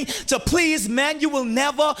being willing to please men, you will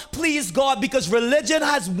never please God, because religion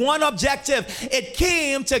has one objective. It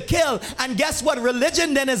came to kill. And guess what?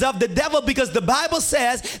 Religion then is of the devil, because the Bible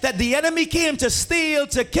says that the enemy came to steal,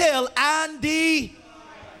 to kill, and destroy.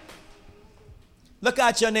 Look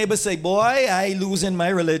at your neighbor, say, boy, I losing my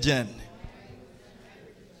religion.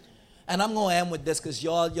 And I'm going to end with this, because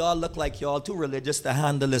y'all look like y'all too religious to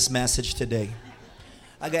handle this message today.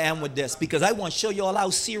 I got to end with this, because I want to show y'all how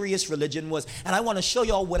serious religion was. And I want to show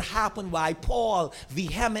y'all what happened, why Paul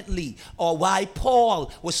vehemently, or why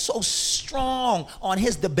Paul was so strong on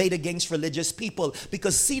his debate against religious people.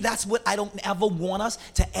 Because see, that's what I don't ever want us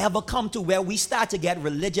to ever come to, where we start to get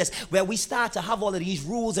religious, where we start to have all of these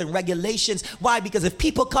rules and regulations. Why? Because if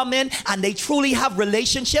people come in and they truly have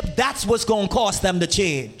relationship, that's what's going to cause them to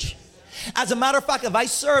change. As a matter of fact, if I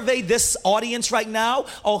survey this audience right now,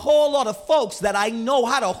 a whole lot of folks that I know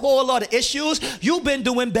had a whole lot of issues, you've been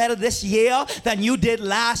doing better this year than you did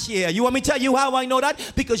last year. You want me to tell you how I know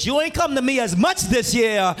that? Because you ain't come to me as much this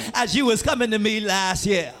year as you was coming to me last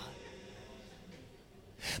year.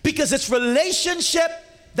 Because it's relationship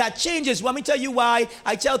that changes. Let me tell you why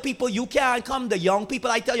I tell people you can't come to young people.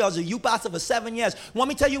 I tell you, I was a youth pastor for 7 years. Let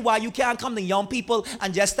me tell you why you can't come to young people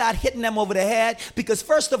and just start hitting them over the head. Because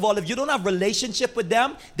first of all, if you don't have relationship with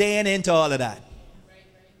them, they ain't into all of that.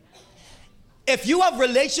 If you have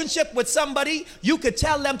relationship with somebody, you could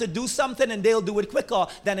tell them to do something and they'll do it quicker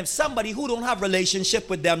than if somebody who don't have relationship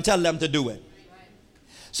with them tell them to do it.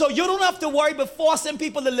 So you don't have to worry about forcing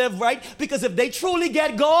people to live right, because if they truly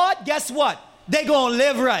get God, guess what? They're going to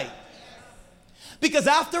live right. Because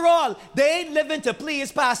after all, they ain't living to please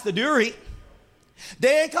Pastor Dury.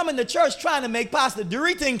 They ain't coming to church trying to make Pastor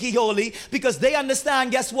Dury think he holy, because they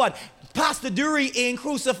understand, guess what? Pastor Dury ain't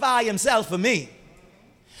crucify himself for me.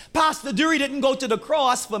 Pastor Dury didn't go to the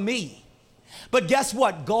cross for me. But guess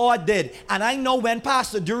what? God did. And I know when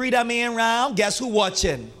Pastor Dury them ain't around, guess who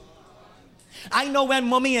watching? I know when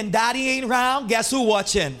mommy and daddy ain't around, guess who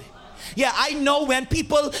watching? Yeah, I know when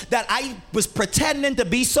people that I was pretending to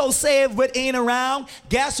be so saved with ain't around,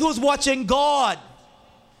 guess who's watching? God.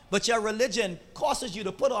 But your religion causes you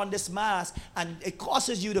to put on this mask, and it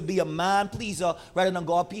causes you to be a man pleaser rather than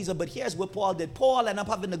God pleaser. But here's what Paul did. Paul ended up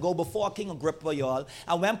having to go before King Agrippa, y'all.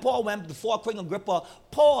 And when Paul went before King Agrippa,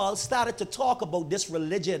 Paul started to talk about this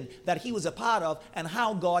religion that he was a part of and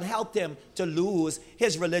how God helped him to lose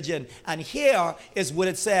his religion. And here is what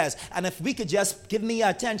it says. And if we could just give me your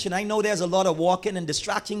attention. I know there's a lot of walking and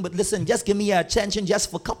distracting, but listen, just give me your attention just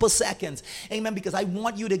for a couple seconds. Amen. Because I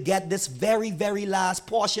want you to get this very, very last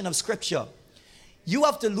portion of scripture. You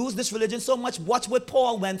have to lose this religion so much. Watch what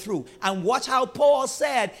Paul went through, and watch how Paul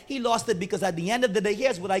said he lost it, because at the end of the day,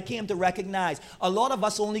 here's what I came to recognize. A lot of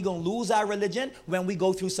us only going to lose our religion when we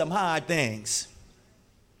go through some hard things.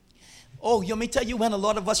 Oh, you may tell you when a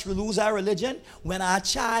lot of us lose our religion? When our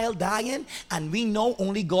child dying and we know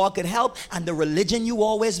only God could help, and the religion you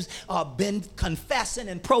always been confessing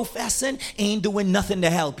and professing ain't doing nothing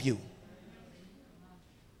to help you.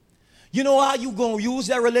 You know how you going to use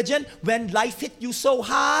that religion? When life hit you so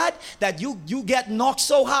hard that you get knocked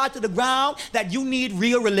so hard to the ground that you need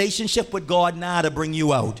real relationship with God now to bring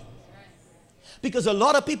you out. Because a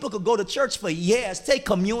lot of people could go to church for years, take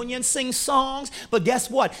communion, sing songs, but guess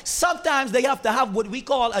what? Sometimes they have to have what we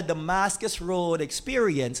call a Damascus Road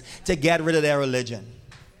experience to get rid of their religion.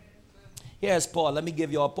 Here's Paul. Let me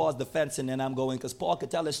give you all Paul's defense and then I'm going, because Paul could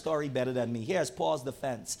tell his story better than me. Here's Paul's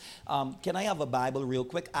defense. Can I have a Bible real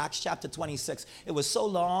quick? Acts chapter 26. It was so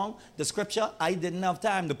long, the scripture, I didn't have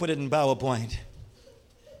time to put it in PowerPoint.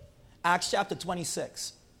 Acts chapter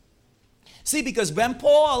 26. See, because when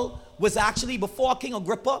Paul was actually before King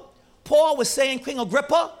Agrippa, Paul was saying, King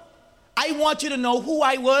Agrippa, I want you to know who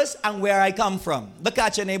I was and where I come from. Look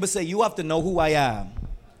at your neighbor, say, you have to know who I am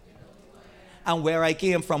and where I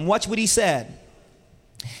came from. Watch what he said.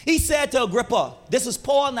 He said to Agrippa, this is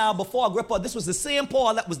Paul now before Agrippa. This was the same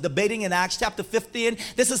Paul that was debating in Acts chapter 15.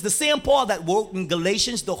 This is the same Paul that wrote in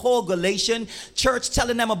Galatians, the whole Galatian church,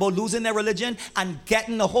 telling them about losing their religion and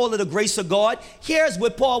getting a hold of the grace of God. Here's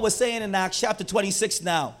what Paul was saying in Acts chapter 26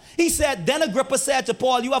 now. He said, then Agrippa said to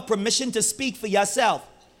Paul, you have permission to speak for yourself.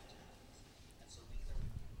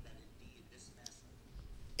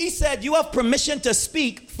 He said, you have permission to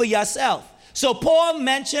speak for yourself. So Paul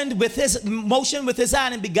motioned with his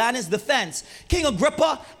hand and began his defense. King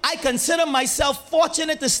Agrippa, I consider myself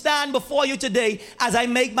fortunate to stand before you today as I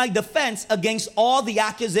make my defense against all the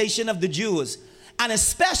accusation of the Jews. And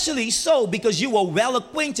especially so because you were well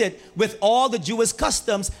acquainted with all the Jewish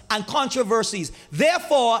customs and controversies.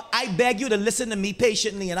 Therefore, I beg you to listen to me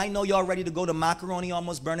patiently. And I know you're ready to go to macaroni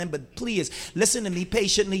almost burning, but please listen to me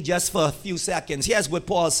patiently just for a few seconds. Here's what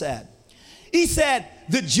Paul said. He said,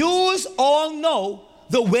 the Jews all know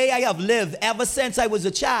the way I have lived ever since I was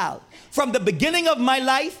a child, from the beginning of my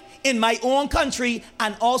life in my own country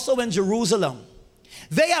and also in Jerusalem.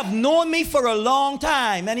 They have known me for a long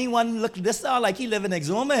time. Anyone look this sound like he live in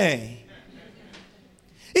Exume?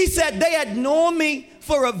 He said they had known me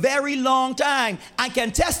for a very long time. I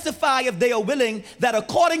can testify if they are willing that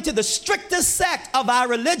according to the strictest sect of our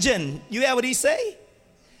religion, you hear what he say?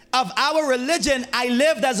 Of our religion, I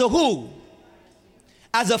lived as a who?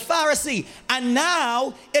 As a Pharisee. And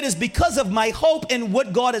now it is because of my hope in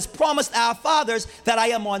what God has promised our fathers that I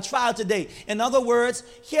am on trial today. In other words,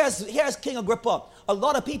 here's King Agrippa. A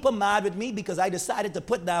lot of people mad with me because I decided to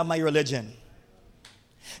put down my religion.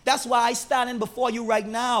 That's why I standing before you right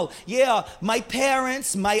now. Yeah, my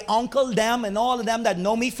parents, my uncle, them, and all of them that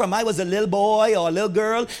know me from I was a little boy or a little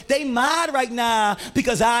girl, they mad right now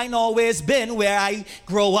because I ain't always been where I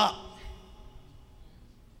grow up.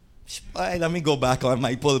 All right, let me go back on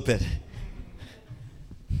my pulpit.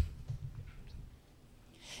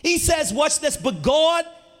 He says, watch this, but God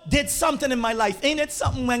did something in my life. Ain't it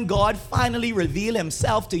something when God finally revealed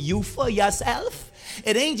himself to you for yourself?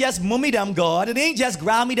 It ain't just mummy them God, it ain't just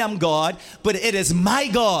Grammy them God, but it is my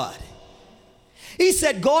God. He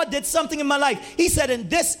said, God did something in my life. He said, and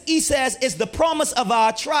this, he says, is the promise of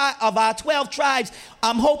our 12 tribes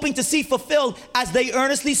I'm hoping to see fulfilled as they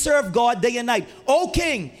earnestly serve God day and night. O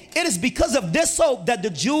King, it is because of this hope that the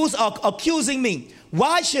Jews are accusing me.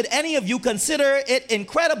 Why should any of you consider it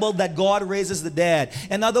incredible that God raises the dead?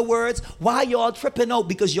 In other words, why y'all tripping out?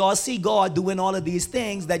 Because y'all see God doing all of these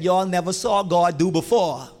things that y'all never saw God do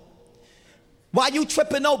before. Why you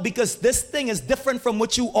tripping out? Because this thing is different from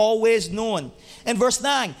what you always known. In verse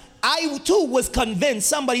 9, I too was convinced.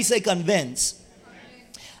 Somebody say convinced.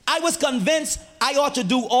 I was convinced I ought to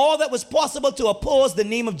do all that was possible to oppose the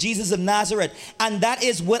name of Jesus of Nazareth. And that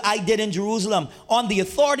is what I did in Jerusalem. On the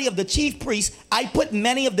authority of the chief priest, I put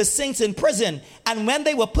many of the saints in prison. And when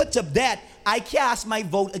they were put to death, I cast my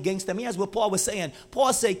vote against them. Here's what Paul was saying.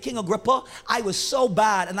 Paul said, King Agrippa, I was so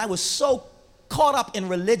bad and I was so caught up in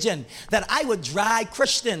religion that I would drag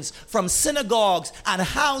Christians from synagogues and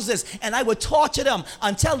houses and I would torture them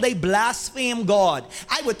until they blaspheme God.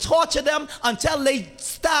 I would torture them until they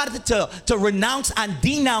started to renounce and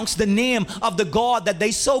denounce the name of the God that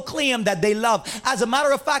they so claim that they love. As a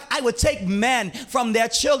matter of fact, I would take men from their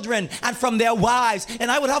children and from their wives and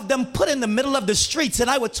I would have them put in the middle of the streets and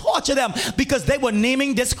I would torture them because they were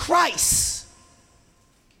naming this Christ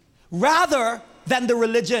rather than the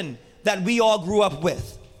religion that we all grew up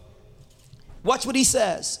with. Watch what he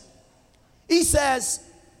says. He says,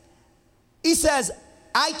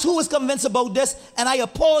 I too was convinced about this, and I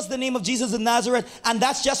opposed the name of Jesus of Nazareth, and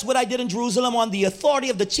that's just what I did in Jerusalem on the authority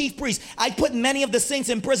of the chief priests. I put many of the saints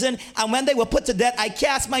in prison, and when they were put to death, I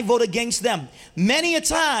cast my vote against them. Many a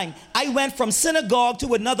time, I went from synagogue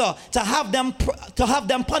to another to have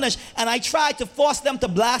them punished, and I tried to force them to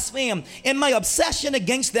blaspheme. In my obsession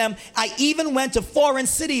against them, I even went to foreign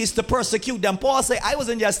cities to persecute them. Paul said, I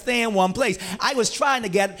wasn't just staying in one place. I was trying to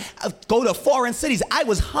go to foreign cities. I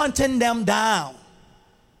was hunting them down.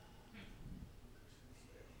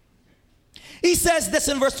 He says this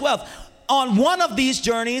in verse 12. On one of these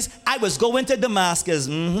journeys, I was going to Damascus.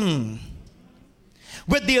 With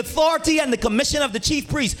the authority and the commission of the chief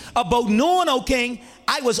priest. About noon, O king,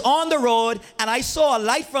 I was on the road, and I saw a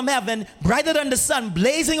light from heaven, brighter than the sun,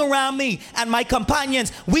 blazing around me and my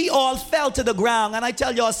companions. We all fell to the ground. And I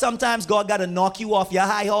tell y'all, sometimes God got to knock you off your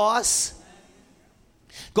high horse.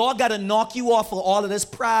 God got to knock you off of all of this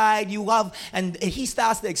pride you have, and he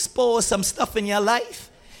starts to expose some stuff in your life.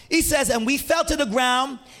 He says, and we fell to the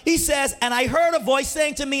ground. He says, and I heard a voice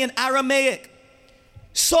saying to me in Aramaic,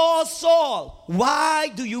 Saul, Saul, why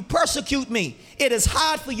do you persecute me? It is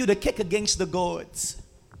hard for you to kick against the goads.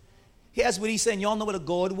 Here's what he's saying. Y'all know what a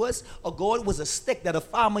goad was? A goad was a stick that a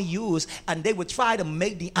farmer used, and they would try to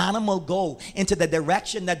make the animal go into the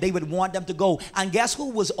direction that they would want them to go. And guess who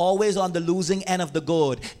was always on the losing end of the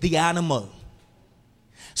goad? The animal.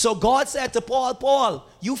 So God said to Paul, Paul,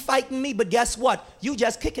 you fighting me, but guess what? You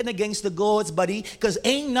just kicking against the goads, buddy, because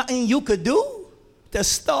ain't nothing you could do to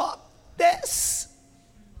stop this.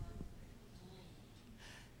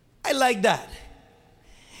 I like that.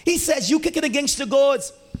 He says, you kicking against the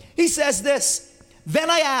goads. He says this. Then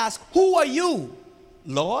I asked, who are you,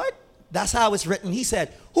 Lord? That's how it's written. He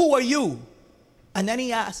said, who are you? And then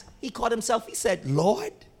he called himself, he said,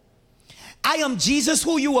 Lord. I am Jesus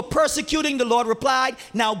who you were persecuting, the Lord replied.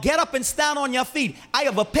 Now get up and stand on your feet. I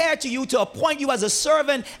have appeared to you to appoint you as a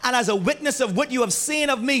servant and as a witness of what you have seen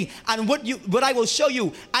of me and what I will show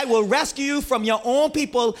you. I will rescue you from your own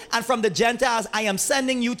people and from the Gentiles. I am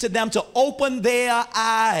sending you to them to open their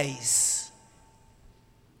eyes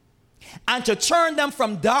and to turn them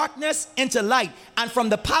from darkness into light and from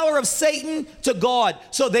the power of Satan to God,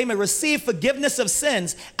 so they may receive forgiveness of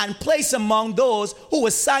sins and place among those who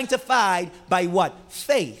were sanctified by what?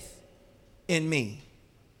 Faith in me.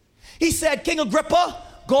 He said, King Agrippa,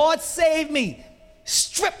 God saved me,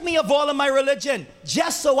 stripped me of all of my religion,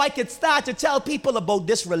 just so I could start to tell people about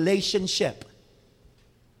this relationship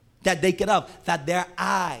that they could have, that their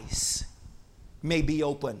eyes may be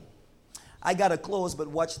open. I got to close, but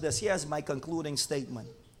watch this. Here's my concluding statement.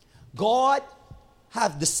 God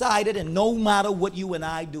have decided, and no matter what you and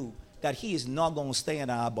I do, that he is not going to stay in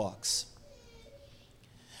our box.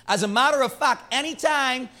 As a matter of fact,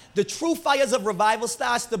 anytime the true fires of revival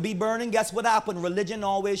starts to be burning, guess what happened? Religion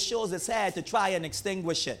always shows its head to try and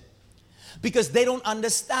extinguish it, because they don't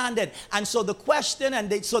understand it. And so they question,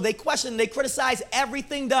 they criticize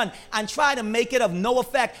everything done and try to make it of no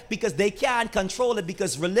effect, because they can't control it,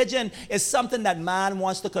 because religion is something that man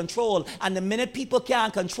wants to control. And the minute people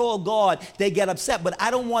can't control God, they get upset. But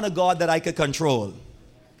I don't want a God that I could control.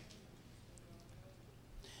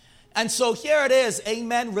 And so here it is,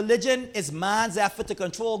 amen. Religion is man's effort to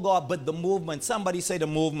control God, but the movement, somebody say the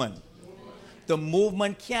movement. The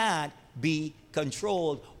movement can't be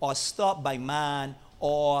controlled or stopped by man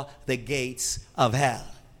or the gates of hell.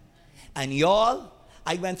 And y'all,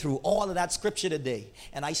 I went through all of that scripture today,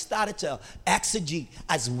 and I started to exegete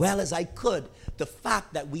as well as I could the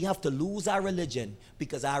fact that we have to lose our religion,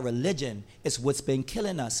 because our religion is what's been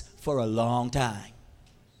killing us for a long time.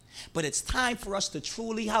 But it's time for us to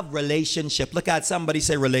truly have relationship. Look at somebody,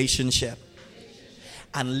 say relationship.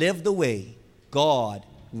 And live the way God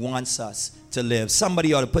wants us to live.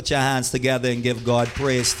 Somebody ought to put your hands together and give God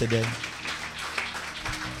praise today.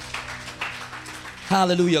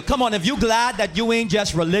 Hallelujah. Come on, if you're glad that you ain't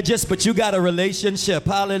just religious, but you got a relationship.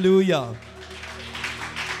 Hallelujah.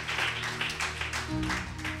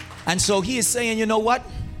 And so he is saying, you know what?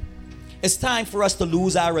 It's time for us to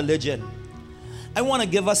lose our religion. I want to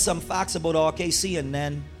give us some facts about RKC, and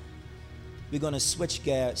then we're going to switch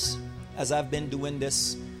gears, as I've been doing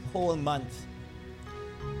this whole month.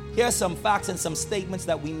 Here's some facts and some statements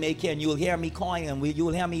that we make here, and you'll hear me coin, and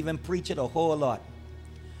you'll hear me even preach it a whole lot.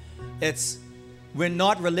 We're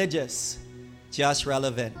not religious, just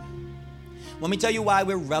relevant. Let me tell you why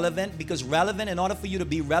we're relevant. Because relevant, in order for you to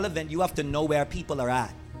be relevant, you have to know where people are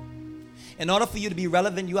at. In order for you to be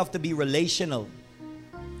relevant, you have to be relational.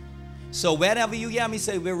 So whenever you hear me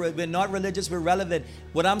say we're not religious, we're relevant,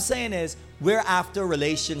 what I'm saying is we're after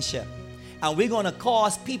relationship. And we're going to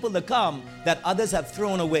cause people to come that others have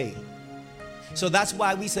thrown away. So that's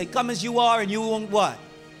why we say, come as you are and you won't what?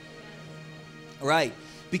 Right.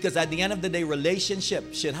 Because at the end of the day,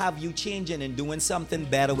 relationship should have you changing and doing something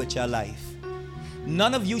better with your life.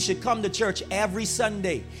 None of you should come to church every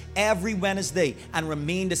Sunday, every Wednesday, and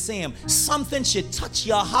remain the same. Something should touch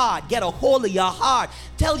your heart, get a hold of your heart.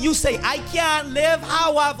 Tell you, say, I can't live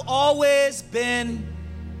how I've always been.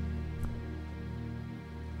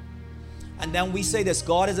 And then we say this,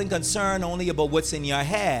 God isn't concerned only about what's in your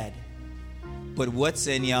head, but what's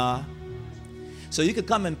in your... So you could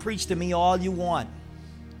come and preach to me all you want,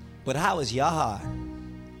 but how is your heart?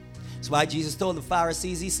 That's why Jesus told the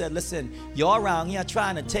Pharisees, he said, listen, you're around here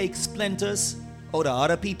trying to take splinters out of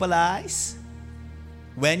other people's eyes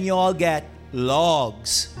when you all get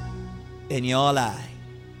logs in your eye.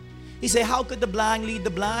 He said, how could the blind lead the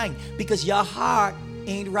blind? Because your heart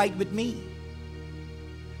ain't right with me.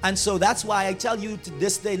 And so that's why I tell you to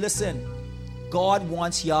this day, listen, God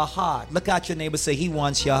wants your heart. Look at your neighbor, say, he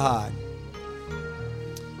wants your heart.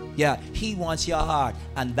 Yeah, he wants your heart.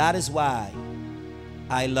 And that is why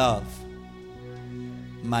I love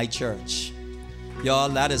my church. Y'all,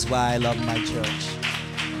 that is why I love my church.